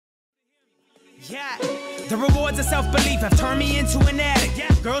Yeah, the rewards of self-belief have turned me into an addict.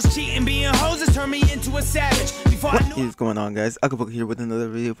 Yeah. Girls cheating, being hoes has turned me into a savage. What is going on, guys? Igopoker here with another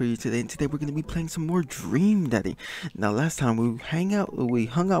video for you today, and today we're going to be playing some more Dream Daddy. Now, last time we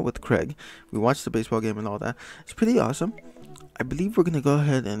hung out with Craig, we watched the baseball game and all that. It's pretty awesome. I believe we're going to go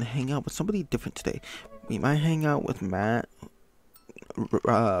ahead and hang out with somebody different today. We might hang out with Matt,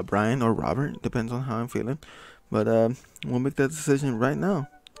 Brian, or Robert, depends on how I'm feeling. But we'll make that decision right now.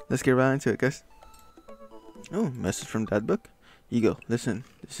 Let's get right into it, guys. Oh, message from Dad Book. Ego, listen,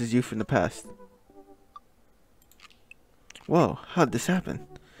 this is you from the past. Whoa, how'd this happen?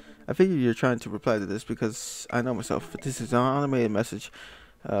 I figure you're trying to reply to this because I know myself, but this is an automated message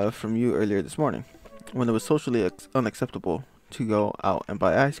from you earlier this morning, when it was socially unacceptable to go out and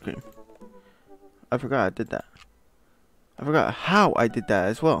buy ice cream. I forgot I did that. I forgot how I did that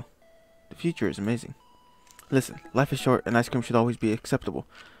as well. The future is amazing. Listen, life is short and ice cream should always be acceptable.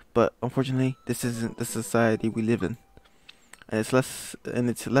 But unfortunately, this isn't the society we live in. And it's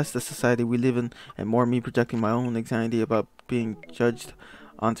less the society we live in and more me projecting my own anxiety about being judged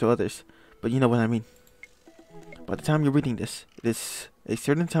onto others. But you know what I mean. By the time you're reading this, it is a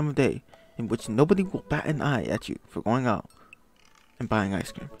certain time of day in which nobody will bat an eye at you for going out and buying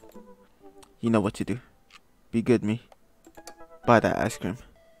ice cream. You know what to do. Be good, me. Buy that ice cream.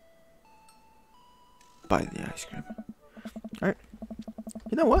 Buy the ice cream. Alright.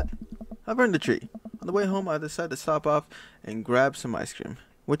 You know what? I've earned a treat. On the way home, I decided to stop off and grab some ice cream,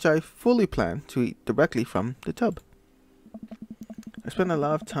 which I fully plan to eat directly from the tub. I spent a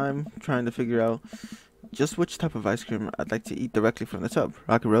lot of time trying to figure out just which type of ice cream I'd like to eat directly from the tub.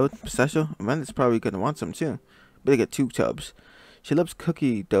 Rocky Road, pistachio, Amanda's probably going to want some too. But I get 2 tubs. She loves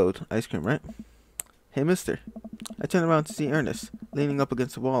cookie dough ice cream, right? Hey, mister. I turn around to see Ernest, leaning up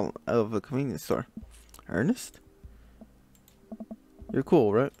against the wall of a convenience store. Ernest? You're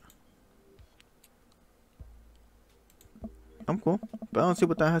cool, right? I'm cool, but I don't see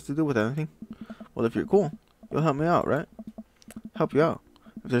what that has to do with anything. Well, if you're cool, you'll help me out, right? Help you out.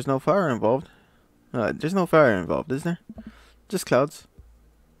 If there's no fire involved. There's no fire involved, is there? Just clouds.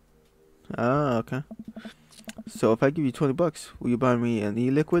 Ah, okay. So if I give you 20 bucks, will you buy me an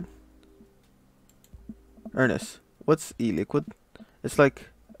e-liquid? Ernest, what's e-liquid? It's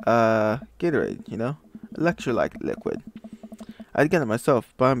like, Gatorade, you know? Electrolyte liquid. I'd get it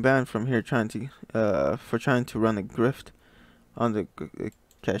myself, but I'm banned from here trying to run a grift on the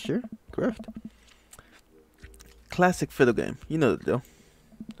cashier. Grift? Classic fiddle game. You know the deal.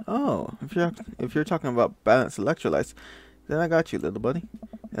 Oh, if you're talking about balanced electrolytes, then I got you, little buddy.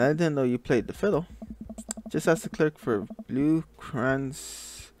 And I didn't know you played the fiddle. Just ask the clerk for blue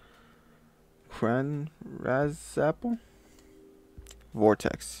apple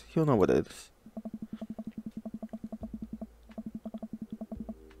vortex. He'll know what it is.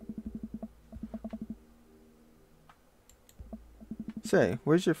 Say,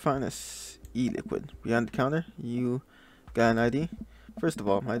 where's your finest e-liquid? Behind the counter? You got an ID? First of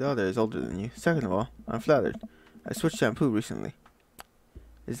all, my daughter is older than you. Second of all, I'm flattered. I switched shampoo recently.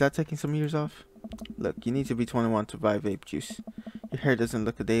 Is that taking some years off? Look, you need to be 21 to buy vape juice. Your hair doesn't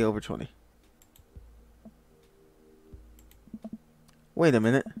look a day over 20. Wait a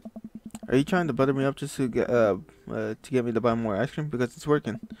minute. Are you trying to butter me up just to get me to buy more ice cream? Because it's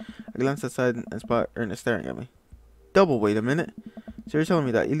working. I glance outside and spot Ernest staring at me. Double wait a minute. So you're telling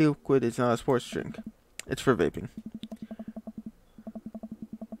me that e-liquid is not a sports drink. It's for vaping.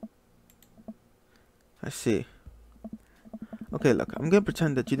 I see. Okay, look, I'm gonna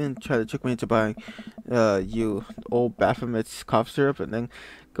pretend that you didn't try to trick me into buying you old Baphomet's cough syrup and then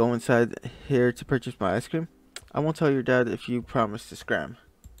go inside here to purchase my ice cream. I won't tell your dad if you promise to scram.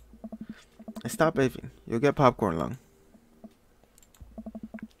 And stop vaping. You'll get popcorn lung.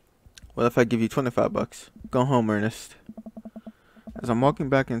 What if I give you 25 bucks? Go home, Ernest. As I'm walking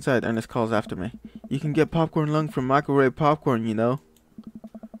back inside, Ernest calls after me. You can get popcorn lung from microwave popcorn, you know.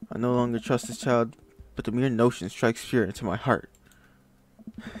 I no longer trust this child, but the mere notion strikes fear into my heart.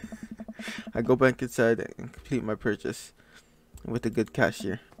 I go back inside and complete my purchase with a good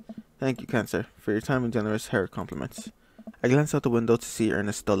cashier. Thank you, kind sir, for your time and generous hair compliments. I glance out the window to see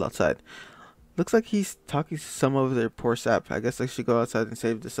Ernest still outside. Looks like he's talking to some of their poor sap. I guess I should go outside and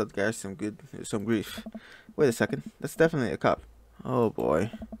save this other guy some grief. Wait a second, that's definitely a cop. Oh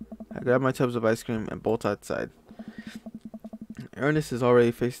boy. I grab my tubs of ice cream and bolt outside. Ernest is already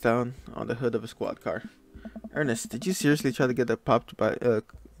face down on the hood of a squad car. Ernest, did you seriously try to get a cop to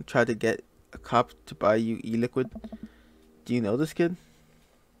buy you e-liquid? Do you know this kid?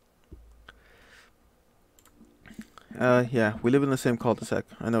 Yeah, we live in the same cul-de-sac.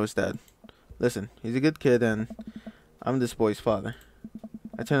 I know his dad. Listen, he's a good kid and I'm this boy's father.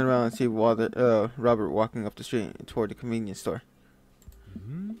 I turn around and see Robert walking up the street toward the convenience store.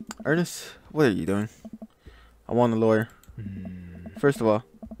 Ernest, what are you doing? I want a lawyer. First of all,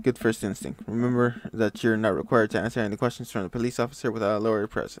 good first instinct. Remember that you're not required to answer any questions from the police officer without a lawyer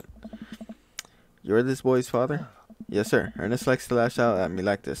present. You're this boy's father? Yes, sir. Ernest likes to lash out at me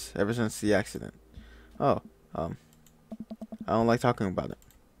like this ever since the accident. Oh, I don't like talking about it.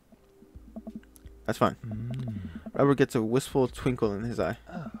 That's fine. Robert gets a wistful twinkle in his eye.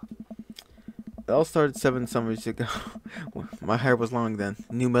 It all started 7 summers ago. My hair was long then.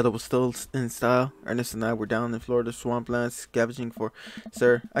 New metal was still in style. Ernest and I were down in Florida swamplands scavenging for...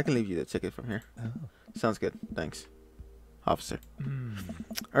 Sir, I can leave you the ticket from here. Sounds good. Thanks. Officer.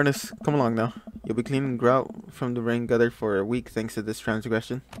 Ernest, come along now. You'll be cleaning grout from the rain gutter for a week thanks to this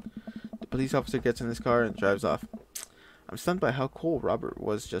transgression. The police officer gets in his car and drives off. I'm stunned by how cool Robert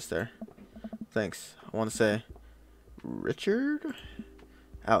was just there. Thanks. I want to say... Richard?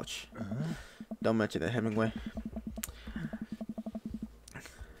 Ouch. Don't mention it, Hemingway.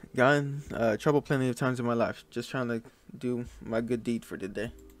 Got in trouble plenty of times in my life. Just trying to do my good deed for the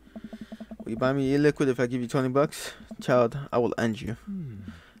day. Will you buy me e-liquid if I give you $20? Child, I will end you.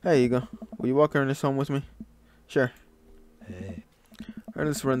 Hey, Hugo. Will you walk Ernest home with me? Sure. Hey.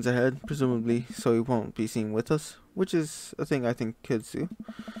 Ernest runs ahead, presumably so he won't be seen with us, which is a thing I think kids do.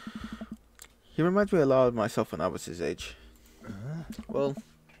 He reminds me a lot of myself when I was his age. Well,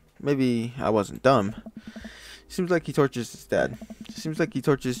 maybe I wasn't dumb. Seems like he tortures his dad. Seems like he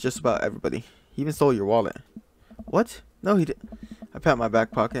tortures just about everybody. He even stole your wallet. What? No, he did. I pat my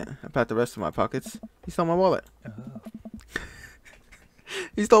back pocket. I pat the rest of my pockets. He stole my wallet.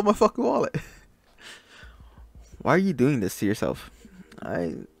 He stole my fucking wallet. Why are you doing this to yourself?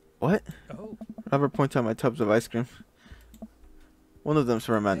 What? Robert points out my tubs of ice cream. One of them's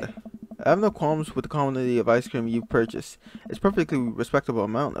for Amanda. I have no qualms with the quantity of ice cream you purchase. It's a perfectly respectable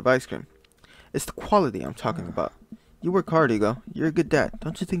amount of ice cream. It's the quality I'm talking about. You work hard, Hugo. You're a good dad.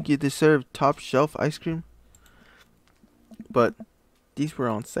 Don't you think you deserve top shelf ice cream? But these were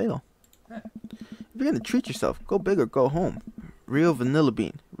on sale. If you're gonna treat yourself, go big or go home. Real vanilla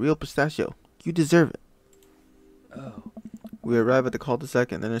bean, real pistachio. You deserve it. We arrive at the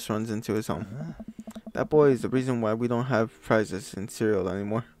cul-de-sac and Ernest runs into his home. That boy is the reason why we don't have prizes in cereal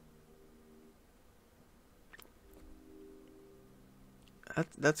anymore.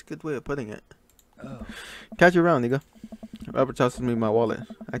 That's a good way of putting it. Catch you around, nigga. Robert tosses me my wallet.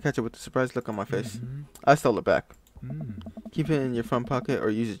 I catch it with a surprised look on my face. I stole it back. Keep it in your front pocket or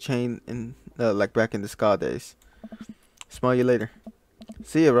use a chain in like back in the ska days. Smell you later.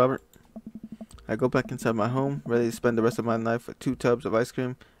 See ya, Robert. I go back inside my home, ready to spend the rest of my life with 2 tubs of ice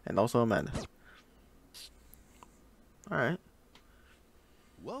cream and also Amanda. Alright.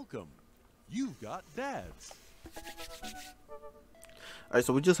 Welcome. You've got dads. Alright,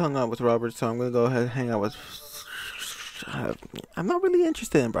 so we just hung out with Robert, so I'm going to go ahead and hang out with... I'm not really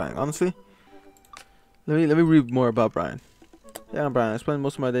interested in Brian, honestly. Let me read more about Brian. Yeah, I'm Brian. I spend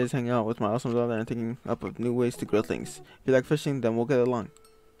most of my days hanging out with my awesome daughter and thinking up of new ways to grill things. If you like fishing, then we'll get along.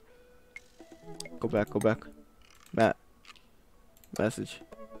 Go back. Matt. Message.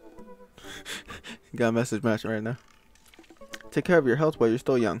 Got a message match right now. Take care of your health while you're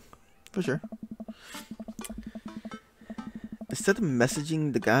still young. For sure. Instead of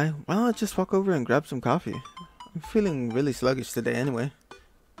messaging the guy, why don't I just walk over and grab some coffee? I'm feeling really sluggish today anyway.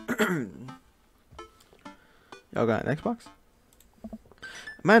 Y'all got an Xbox?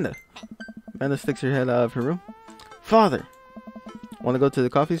 Amanda sticks her head out of her room. Father! Wanna go to the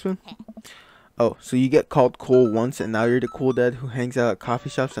coffee spoon? Oh, so you get called cool once and now you're the cool dad who hangs out at coffee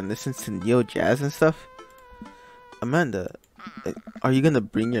shops and listens to neo jazz and stuff? Amanda, are you gonna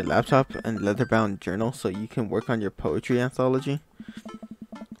bring your laptop and leather-bound journal so you can work on your poetry anthology?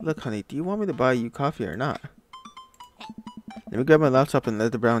 Look, honey, do you want me to buy you coffee or not? Let me grab my laptop and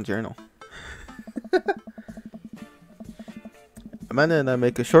leather-bound journal. Amanda and I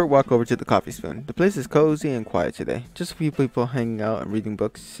make a short walk over to the coffee spoon. The place is cozy and quiet today. Just a few people hanging out and reading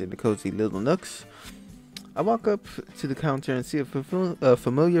books in the cozy little nooks. I walk up to the counter and see a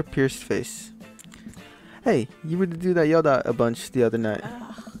familiar pierced face. Hey, you were the dude that yelled at a bunch the other night.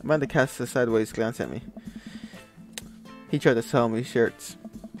 Amanda casts a sideways glance at me. He tried to sell me shirts.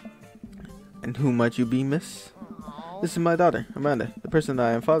 And who might you be, miss? This is my daughter, Amanda, the person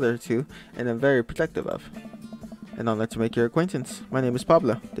I am father to and am very protective of. And I'd like to make your acquaintance. My name is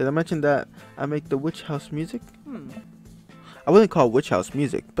Pablo. Did I mention that I make the witch house music? I wouldn't call witch house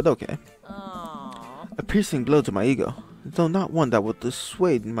music, but okay. A piercing blow to my ego, though not one that will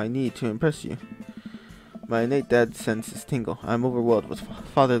dissuade my need to impress you. My innate dad senses tingle. I am overwhelmed with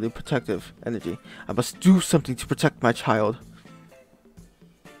fatherly protective energy. I must do something to protect my child.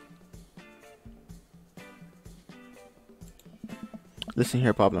 Listen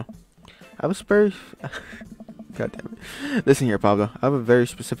here, Pablo. I was very... God damn it. Listen here, Pablo. I have a very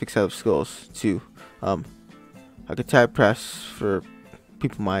specific set of skills to, I could type press for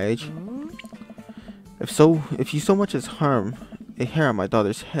people my age. If you so much as harm a hair on my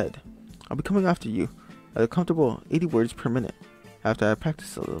daughter's head, I'll be coming after you at a comfortable 80 words per minute after I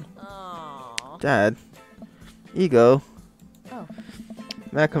practice a little. Aww. Dad. Ego. Oh.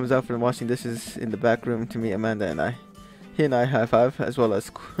 Matt comes out from washing dishes in the back room to meet Amanda and I. He and I high five as well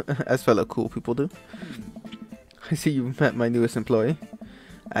as as fellow cool people do. I see you've met my newest employee.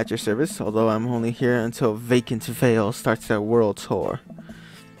 At your service, although I'm only here until Vacant Veil starts their world tour.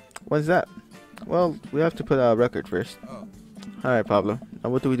 When's that? Well, we have to put out a record first. Oh. Alright, Pablo. Now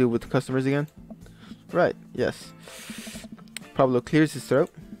what do we do with the customers again? Right, yes. Pablo clears his throat.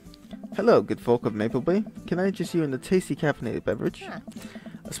 Hello, good folk of Maple Bay. Can I interest you in a tasty caffeinated beverage? Huh.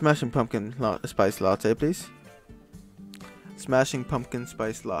 A smashing pumpkin spice latte, please. Smashing pumpkin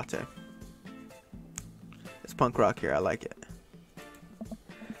spice latte. It's punk rock here, I like it.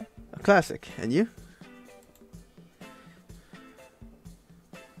 A classic, and you?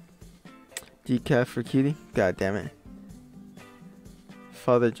 Decaf for cutie? God damn it.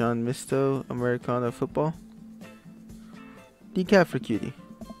 Father John Misto, Americano football? Decaf for cutie.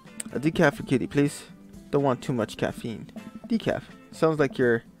 A decaf for cutie, please. Don't want too much caffeine. Decaf. Sounds like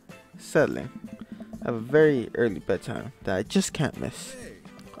you're settling. I have a very early bedtime that I just can't miss.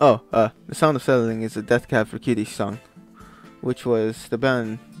 Oh, The Sound of Settling is a Death Cab for Cutie song, which was the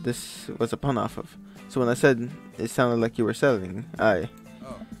band this was a pun off of. So when I said it sounded like you were settling, I'm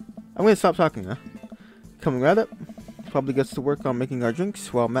gonna stop talking now. Coming right up, probably gets to work on making our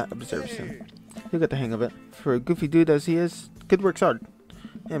drinks while Matt observes him. He'll get the hang of it. For a goofy dude as he is, kid works hard.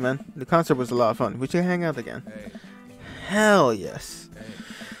 Yeah, man, the concert was a lot of fun. We should hang out again. Hell yes.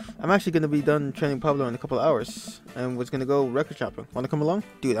 I'm actually gonna be done training Pablo in a couple of hours and was gonna go record shopping. Wanna come along?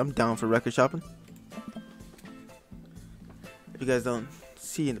 Dude, I'm down for record shopping. If you guys don't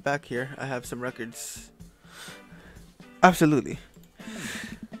see in the back here, I have some records. Absolutely.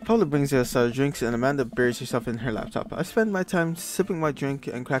 Pablo brings us our drinks and Amanda buries herself in her laptop. I spend my time sipping my drink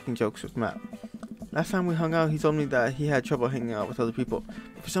and cracking jokes with Matt. Last time we hung out, he told me that he had trouble hanging out with other people.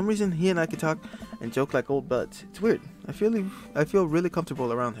 But for some reason, he and I could talk and joke like old buds. It's weird. I feel really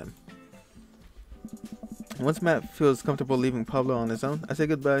comfortable around him. Once Matt feels comfortable leaving Pablo on his own, I say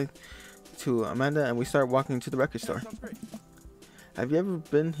goodbye to Amanda and we start walking to the record store. Have you ever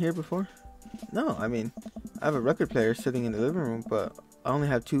been here before? No, I mean, I have a record player sitting in the living room, but I only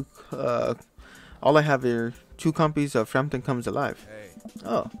have all I have are 2 copies of Frampton Comes Alive.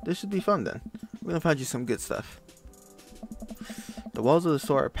 Oh, this should be fun then. We're gonna find you some good stuff. The walls of the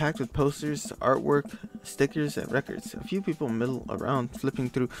store are packed with posters, artwork, stickers, and records. A few people middle around, flipping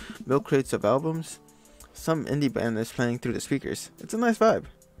through milk crates of albums. Some indie band is playing through the speakers. It's a nice vibe.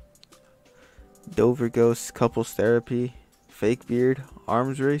 Dover Ghost, Couples Therapy, Fake Beard,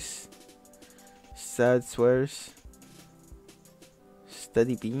 Arms Race, Sad Swears,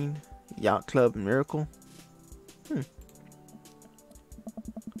 Steady Bean, Yacht Club Miracle.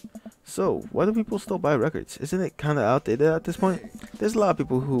 So, why do people still buy records? Isn't it kind of outdated at this point? There's a lot of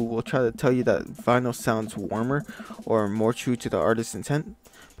people who will try to tell you that vinyl sounds warmer or more true to the artist's intent,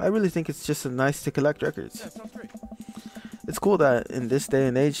 but I really think it's just nice to collect records. It's cool that in this day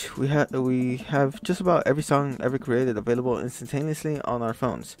and age, we have just about every song ever created available instantaneously on our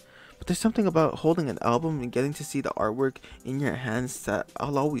phones. But there's something about holding an album and getting to see the artwork in your hands that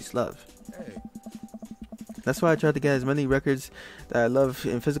I'll always love. That's why I try to get as many records that I love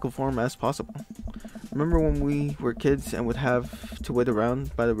in physical form as possible. Remember when we were kids and would have to wait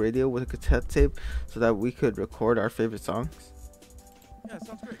around by the radio with a cassette tape so that we could record our favorite songs? Yeah,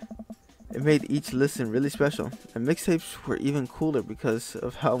 sounds great. It made each listen really special, and mixtapes were even cooler because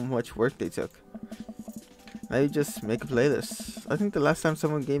of how much work they took. Now you just make a playlist. I think the last time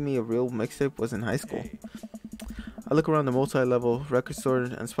someone gave me a real mixtape was in high school. I look around the multi-level record store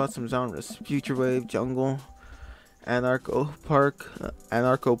and spot some genres: future wave, jungle, anarcho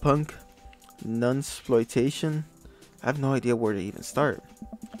punk, nunsploitation. I have no idea where to even start.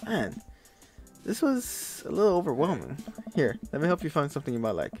 Man, this was a little overwhelming. Here, let me help you find something you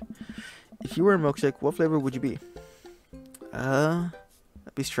might like. If you were a milkshake, what flavor would you be? That'd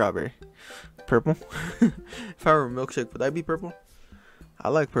be strawberry. Purple? If I were a milkshake, would I be purple? I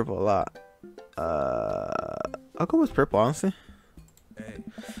like purple a lot. I'll go with purple, honestly.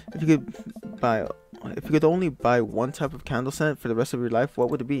 If you could only buy one type of candle scent for the rest of your life, what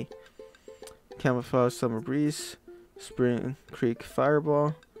would it be? Camouflage Summer Breeze, Spring Creek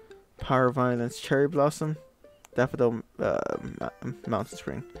Fireball, Power Violence Cherry Blossom, Daffodil Mountain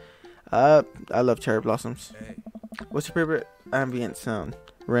Spring. I love cherry blossoms. What's your favorite ambient sound.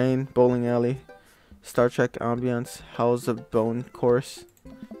 Rain, bowling alley, Star Trek ambience, House of Bone chorus.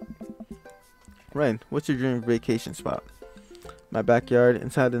 Rain, what's your dream vacation spot? My backyard,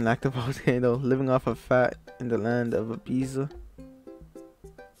 inside an active volcano, living off of fat in the land of Ibiza.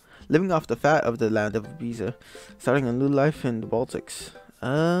 Living off the fat of the land of Ibiza. Starting a new life in the Baltics.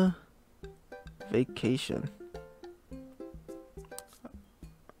 Vacation.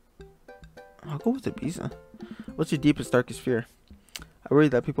 I'll go with Ibiza. What's your deepest, darkest fear? I worry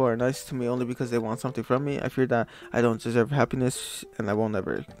that people are nice to me only because they want something from me. I fear that I don't deserve happiness and I won't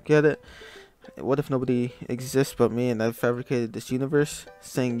ever get it. What if nobody exists but me and I've fabricated this universe?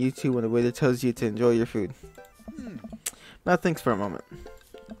 Saying you two when the waiter tells you to enjoy your food. Now thinks for a moment.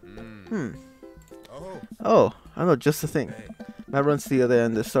 Oh, I know just the thing. Matt runs to the other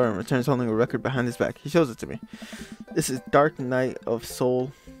end of the store and returns holding a record behind his back. He shows it to me. This is Dark Night of the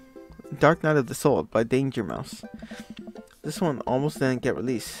Soul by Danger Mouse. This one almost didn't get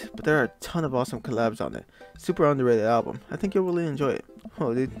released, but there are a ton of awesome collabs on it. Super underrated album. I think you'll really enjoy it.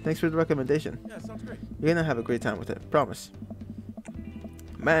 Oh, dude, thanks for the recommendation. Yeah, sounds great. You're gonna have a great time with it, promise.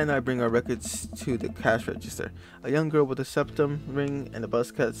 Matt and I bring our records to the cash register. A young girl with a septum ring and a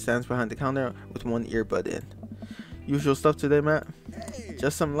buzz cut stands behind the counter with one earbud in. Usual stuff today, Matt?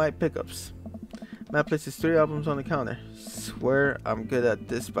 Just some light pickups. Matt places 3 albums on the counter. Swear I'm Good at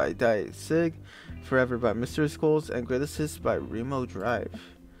This by Diet Sig, Forever by Mr. Skulls, and Great Assist by Remo Drive.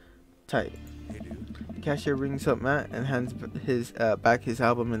 Tight. The cashier rings up Matt and hands back his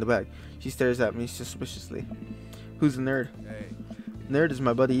album in the bag. She stares at me suspiciously. Who's the nerd? Hey. Nerd is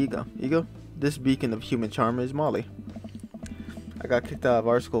my buddy Ego. Ego? This beacon of human charm is Molly. I got kicked out of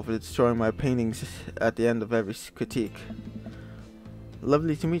art school for destroying my paintings at the end of every critique.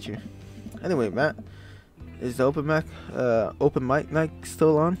 Lovely to meet you. Anyway, Matt, is the open mic night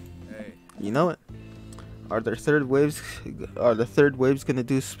still on? Hey. You know it. Are the third waves gonna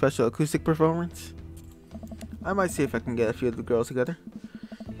do special acoustic performance? I might see if I can get a few of the girls together.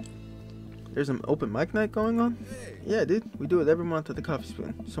 There's an open mic night going on? Hey. Yeah, dude. We do it every month at the Coffee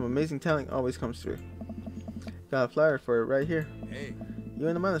Spoon. Some amazing talent always comes through. Got a flyer for it right here. Hey. You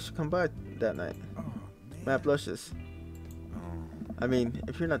and Amanda should come by that night. Oh, man. Matt blushes. Oh, I mean,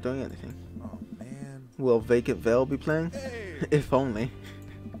 if you're not doing anything. oh man. Will Vacant Veil be playing? Hey. If only.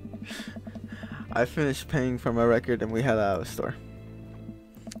 I finished paying for my record and we head out of the store.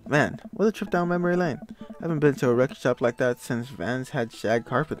 Man, what a trip down memory lane. I haven't been to a record shop like that since Vans had shag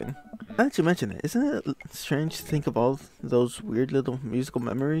carpeting. Now that you mention it, isn't it strange to think of all those weird little musical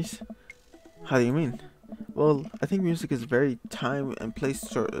memories? How do you mean? Well, I think music is a very time and place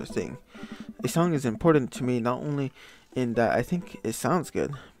sort of thing. A song is important to me not only in that I think it sounds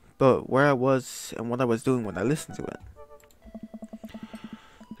good, but where I was and what I was doing when I listened to it.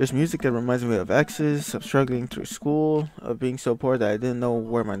 There's music that reminds me of exes, of struggling through school, of being so poor that I didn't know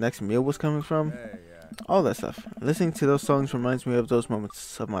where my next meal was coming from. Hey, yeah. All that stuff. Listening to those songs reminds me of those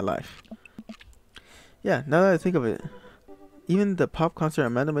moments of my life. Yeah, now that I think of it, even the pop concert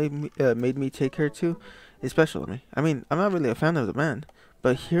Amanda made me take her to is special to me. I mean, I'm not really a fan of the band,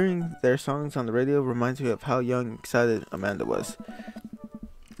 but hearing their songs on the radio reminds me of how young and excited Amanda was.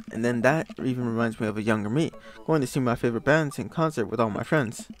 And then that even reminds me of a younger me, going to see my favorite bands in concert with all my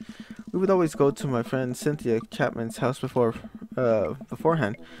friends. We would always go to my friend Cynthia Chapman's house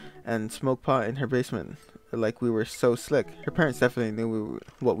beforehand and smoke pot in her basement like we were so slick. Her parents definitely knew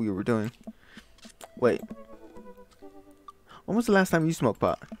what we were doing. Wait. When was the last time you smoked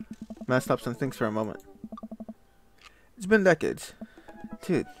pot? Matt stops and thinks for a moment. It's been decades.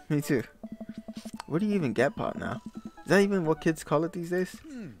 Dude, me too. Where do you even get pot now? Is that even what kids call it these days?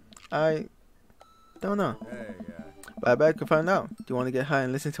 I don't know. Hey, yeah. But I bet I could find out. Do you want to get high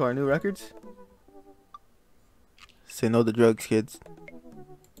and listen to our new records? Say no to drugs, kids.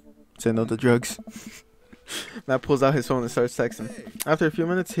 Say no to drugs. Matt pulls out his phone and starts texting. Hey. After a few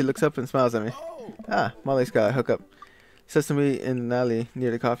minutes, he looks up and smiles at me. Oh. Ah, Molly's got a hookup. Says to me in an alley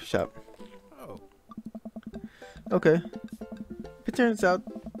near the coffee shop. Oh. Okay. If it turns out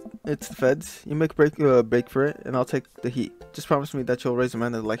it's the feds, you make break for it, and I'll take the heat. Just promise me that you'll raise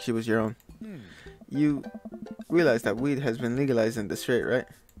Amanda like she was your own. You realize that weed has been legalized in the state, right?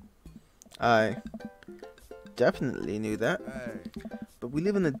 I definitely knew that. Hey. But we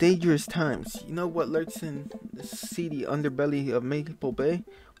live in the dangerous times. You know what lurks in the seedy underbelly of Maple Bay?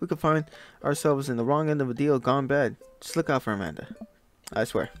 We could find ourselves in the wrong end of a deal gone bad. Just look out for Amanda. I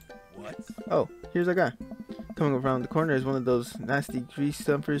swear. What? Oh, here's our guy. Coming around the corner is one of those nasty grease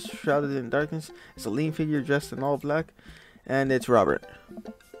dumpers shrouded in darkness. It's a lean figure dressed in all black. And it's Robert.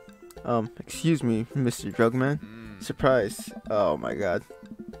 Excuse me, Mr. Drugman. Surprise. Oh my god.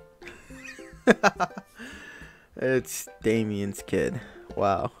 It's Damien's kid.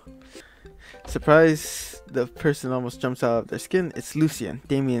 Wow. Surprise, the person almost jumps out of their skin. It's Lucien,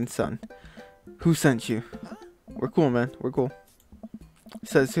 Damien's son. Who sent you? We're cool, man. We're cool.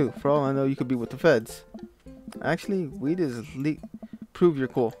 Says who? For all I know, you could be with the feds. Actually, weed is prove you're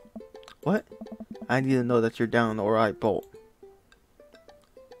cool. What? I need to know that you're down or I bolt.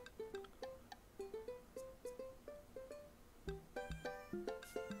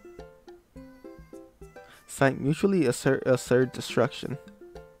 Cite mutually assert destruction.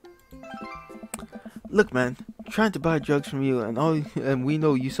 Look, man, trying to buy drugs from you, and we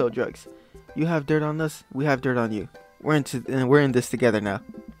know you sell drugs. You have dirt on us, we have dirt on you. We're in this together now.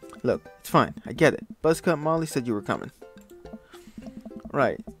 Look, it's fine, I get it. Buzzcut Molly said you were coming.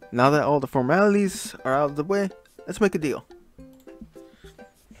 Right, now that all the formalities are out of the way, let's make a deal.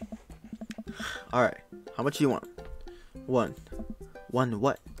 Alright, how much do you want? One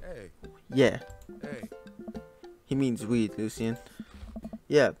what? Hey, Yeah, hey. he means weed, Lucien.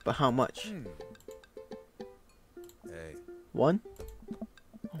 Yeah, but how much? Hey. One?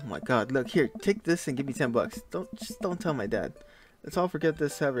 Oh my god, look here, take this and give me $10. Don't tell my dad. Let's all forget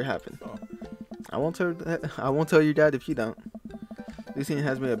this ever happened. Oh. I won't tell your dad if you don't. Lucien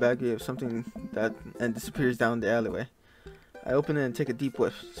hands me a baggie of something and disappears down the alleyway. I open it and take a deep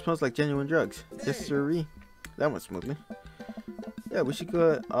whiff. It smells like genuine drugs. Yes, sirree. That went smoothly. Yeah, we should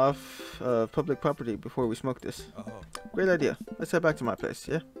go off public property before we smoke this. Oh. Great idea. Let's head back to my place,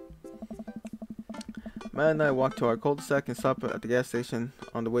 yeah? Matt and I walk to our cul-de-sac and stop at the gas station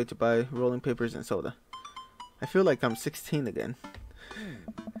on the way to buy rolling papers and soda. I feel like I'm 16 again.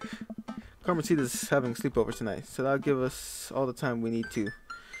 Carmencita's having sleepovers tonight, so that'll give us all the time we need to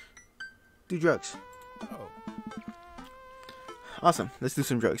do drugs. Oh. Awesome, let's do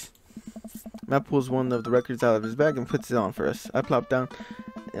some drugs. Matt pulls one of the records out of his bag and puts it on for us. I plop down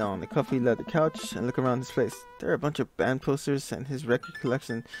on the comfy leather couch and look around his place. There are a bunch of band posters, and his record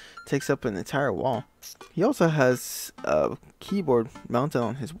collection takes up an entire wall. He also has a keyboard mounted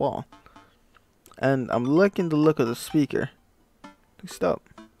on his wall. And I'm liking the look of the speaker. Next up.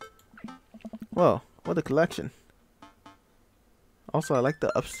 Whoa, what a collection. Also, I like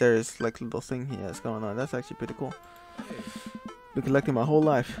the upstairs little thing he has going on. That's actually pretty cool. Been collecting my whole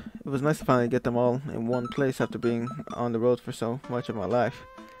life. It was nice to finally get them all in one place after being on the road for so much of my life.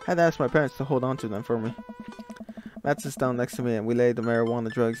 Had to ask my parents to hold on to them for me. Matt sits down next to me and we lay the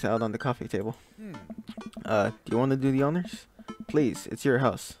marijuana drugs out on the coffee table. Do you want to do the honors? Please, it's your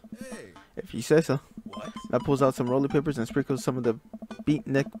house. Hey. If you say so. What? Matt pulls out some rolling papers and sprinkles some of the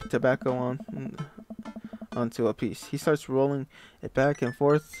beatnik tobacco onto a piece. He starts rolling it back and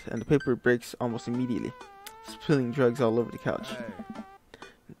forth, and the paper breaks almost immediately, spilling drugs all over the couch. Hey.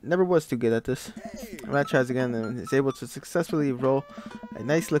 Never was too good at this. Hey. Matt tries again and is able to successfully roll a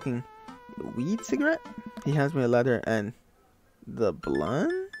nice looking weed cigarette. He hands me a lighter and the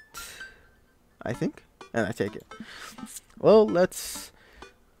blunt, I think, and I take it. Well, let's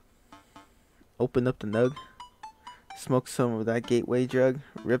open up the nug, smoke some of that gateway drug,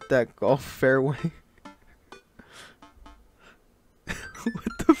 rip that golf fairway.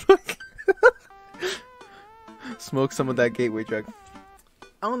 What the fuck? Smoke some of that gateway drug.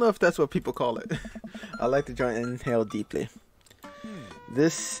 I don't know if that's what people call it. I like to try and inhale deeply.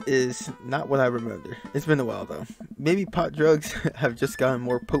 This is not what I remember. It's been a while though. Maybe pot drugs have just gotten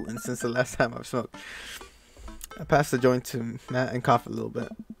more potent since the last time I've smoked. I pass the joint to Matt and cough a little bit.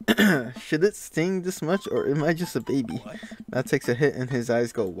 Should it sting this much, or am I just a baby? What? Matt takes a hit and his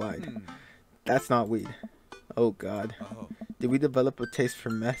eyes go wide. That's not weed. Oh god. Oh. Did we develop a taste for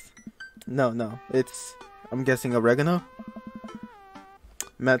meth? No. It's, I'm guessing, oregano?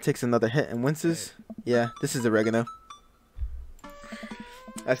 Matt takes another hit and winces. Yeah, this is oregano.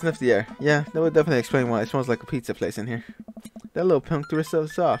 I sniff the air. Yeah, that would definitely explain why it smells like a pizza place in here. That little punk threw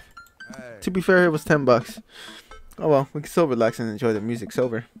herself off. Hey. To be fair, it was $10. Oh well, we can still relax and enjoy the music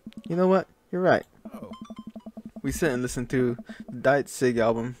sober. You know what? You're right. Oh. We sit and listen to the Diet Sig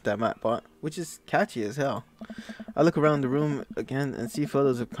album that Matt bought, which is catchy as hell. I look around the room again and see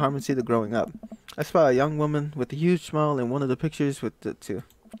photos of Carmencita growing up. I spot a young woman with a huge smile in one of the pictures with the two.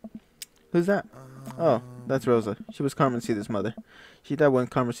 Who's that? Oh, that's Rosa. She was Carmencita's mother. She died when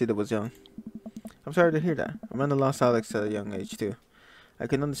Carmencita was young. I'm sorry to hear that. Amanda lost Alex at a young age too. I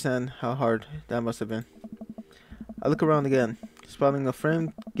can understand how hard that must have been. I look around again, spotting a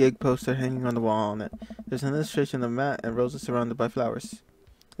framed gig poster hanging on the wall on it. There's an illustration of Matt and Rosa surrounded by flowers.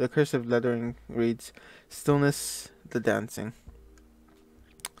 The cursive lettering reads, "Stillness, the dancing."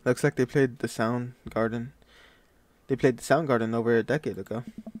 Looks like they played the Soundgarden. They played the Soundgarden over a decade ago.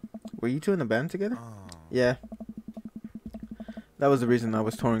 Were you two in a band together? Oh. Yeah. That was the reason I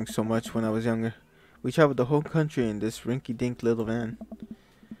was touring so much when I was younger. We traveled the whole country in this rinky-dink little van.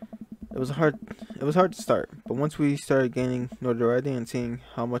 It was hard. It was hard to start, but once we started gaining notoriety and seeing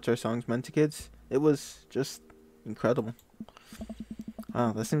how much our songs meant to kids, it was just incredible.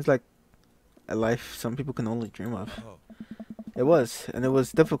 Wow, that seems like a life some people can only dream of. Oh. It was, and it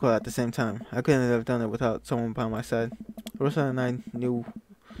was difficult at the same time. I couldn't have done it without someone by my side. Rosa and I knew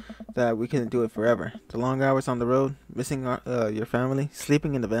that we couldn't do it forever. The long hours on the road, missing your family,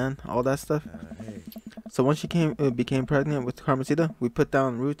 sleeping in the van, all that stuff. Hey. So once she became pregnant with Carmencita, we put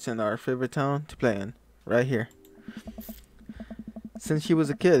down roots in our favorite town to play in, right here. Since she was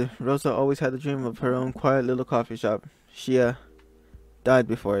a kid, Rosa always had a dream of her own quiet little coffee shop. She died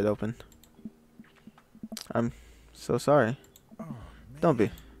before it opened. I'm so sorry. Oh, man. Don't be.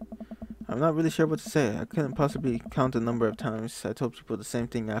 I'm not really sure what to say. I couldn't possibly count the number of times I told people the same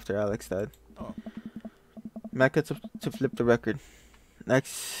thing after Alex died. Oh. Matt gets up to flip the record.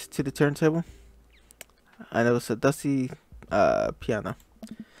 Next to the turntable, I noticed a dusty piano.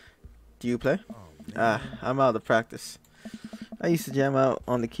 Do you play? Oh, man. I'm out of practice. I used to jam out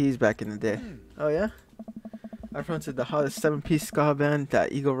on the keys back in the day. Oh yeah? I fronted the hottest 7-piece ska band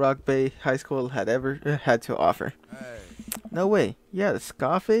that Eagle Rock Bay High School had ever had to offer. Hey. No way. Yeah, the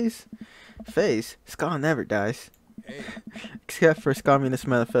ska phase? Ska never dies. Hey. Except for Ska Munis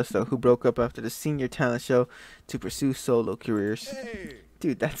Manifesto, who broke up after the senior talent show to pursue solo careers. Hey.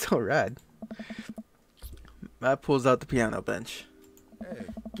 Dude, that's so rad. Matt pulls out the piano bench. Hey.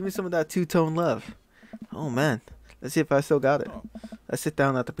 Give me some of that two-tone love. Oh man, let's see if I still got it. Oh. I sit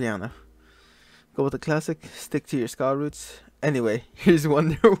down at the piano. Go with the classic, stick to your ska roots. Anyway, here's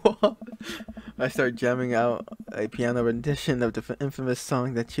Wonderwall. I start jamming out a piano rendition of the infamous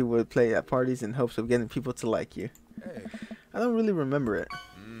song that you would play at parties in hopes of getting people to like you. Hey. I don't really remember it.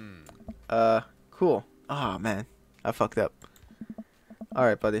 Cool. Ah, man. I fucked up.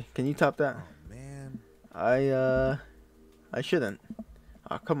 Alright, buddy. Can you top that? Oh, man. I shouldn't.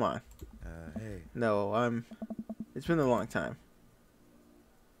 Oh, come on. Hey. No, it's been a long time.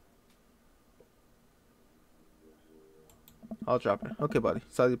 I'll drop it. Okay, buddy.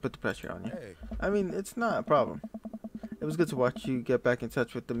 Sorry to put the pressure on you. Hey. I mean, it's not a problem. It was good to watch you get back in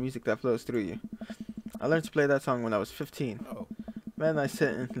touch with the music that flows through you. I learned to play that song when I was 15. Oh. Man, I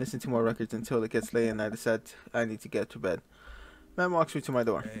sit and listen to more records until it gets late and I decide I need to get to bed. Man walks me to my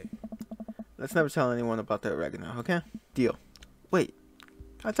door. Hey. Let's never tell anyone about the oregano, okay? Deal. Wait.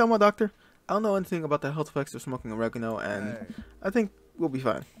 Can I tell my doctor? I don't know anything about the health effects of smoking oregano, and Hey. I think we'll be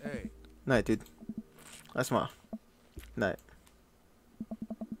fine. Hey. Night, dude. That's my night.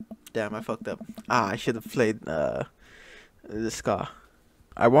 Damn, I fucked up. I should have played the ska.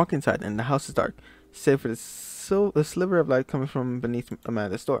 I walk inside and the house is dark, save for the sliver of light coming from beneath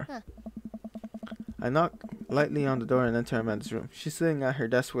Amanda's door. Huh. I knock lightly on the door and enter Amanda's room. She's sitting at her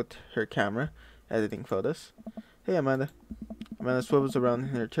desk with her camera, editing photos. Hey, Amanda. Amanda swivels around in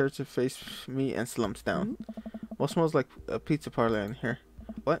her chair to face me and slumps down. What smells like a pizza parlor in here?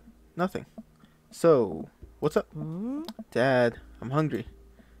 What? Nothing. So, what's up? Dad, I'm hungry.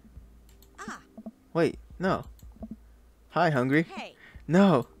 Ah, Wait, no. Hi, hungry. hey.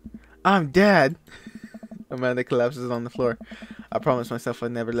 No, I'm Dad. Amanda collapses on the floor. I promised myself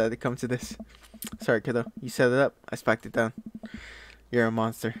I'd never let it come to this. Sorry, kiddo. You set it up. I spiked it down. You're a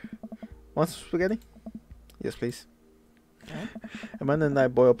monster. Want some spaghetti? Yes, please. Okay. Amanda and I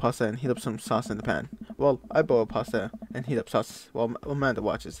boil pasta and heat up some sauce in the pan. Well, I boil pasta and heat up sauce while Amanda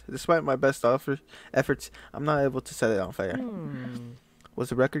watches. Despite my best efforts, I'm not able to set it on fire. How was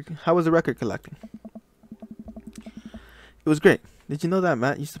the record collecting? It was great. Did you know that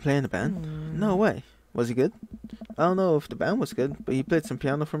Matt used to play in the band? No way. Was he good? I don't know if the band was good, but he played some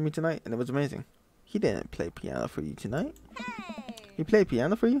piano for me tonight, and it was amazing. He didn't play piano for you tonight. Hey. He played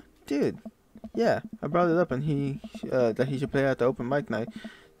piano for you? Dude. Yeah, I brought it up and that he should play at the open mic night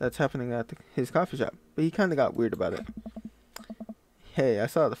that's happening at his coffee shop, but he kind of got weird about it. Hey, I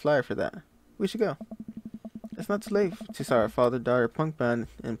saw the flyer for that. We should go. It's not too late to start a father-daughter punk band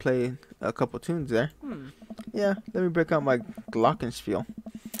and play a couple tunes there. Yeah, let me break out my glockenspiel.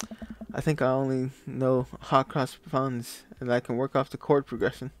 I think I only know hot cross buns and I can work off the chord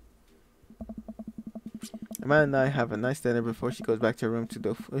progression. Amanda and I have a nice dinner before she goes back to her room to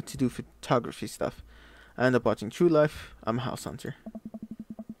do photography stuff. I end up watching True Life. I'm a house hunter.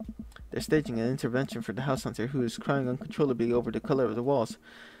 They're staging an intervention for the house hunter who is crying uncontrollably over the color of the walls.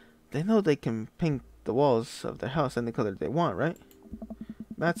 They know they can paint the walls of their house any color they want, right?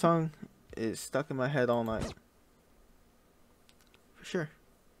 That song is stuck in my head all night. For sure.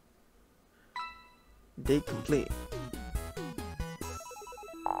 Date complete.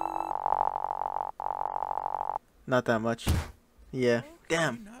 Not that much. Yeah.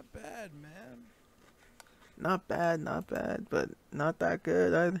 Damn. Not bad, man. not bad, but not that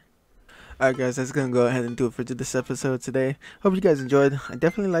good either. Alright guys, that's gonna go ahead and do it for this episode today. Hope you guys enjoyed. I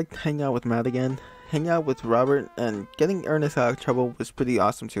definitely liked hanging out with Matt again. Hanging out with Robert and getting Ernest out of trouble was pretty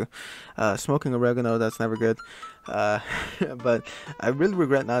awesome too. Smoking oregano, that's never good. But I really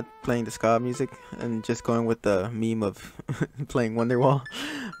regret not playing the ska music and just going with the meme of playing Wonderwall.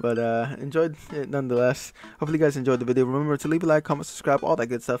 But enjoyed it nonetheless. Hopefully you guys enjoyed the video. Remember to leave a like, comment, subscribe, all that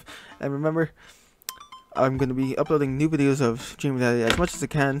good stuff. And remember, I'm going to be uploading new videos of Dream Daddy as much as I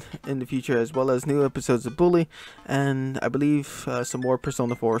can in the future, as well as new episodes of Bully, and I believe some more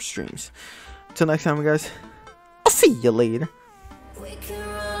Persona 4 streams. Till next time, guys, I'll see you later. We can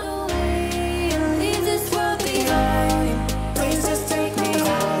run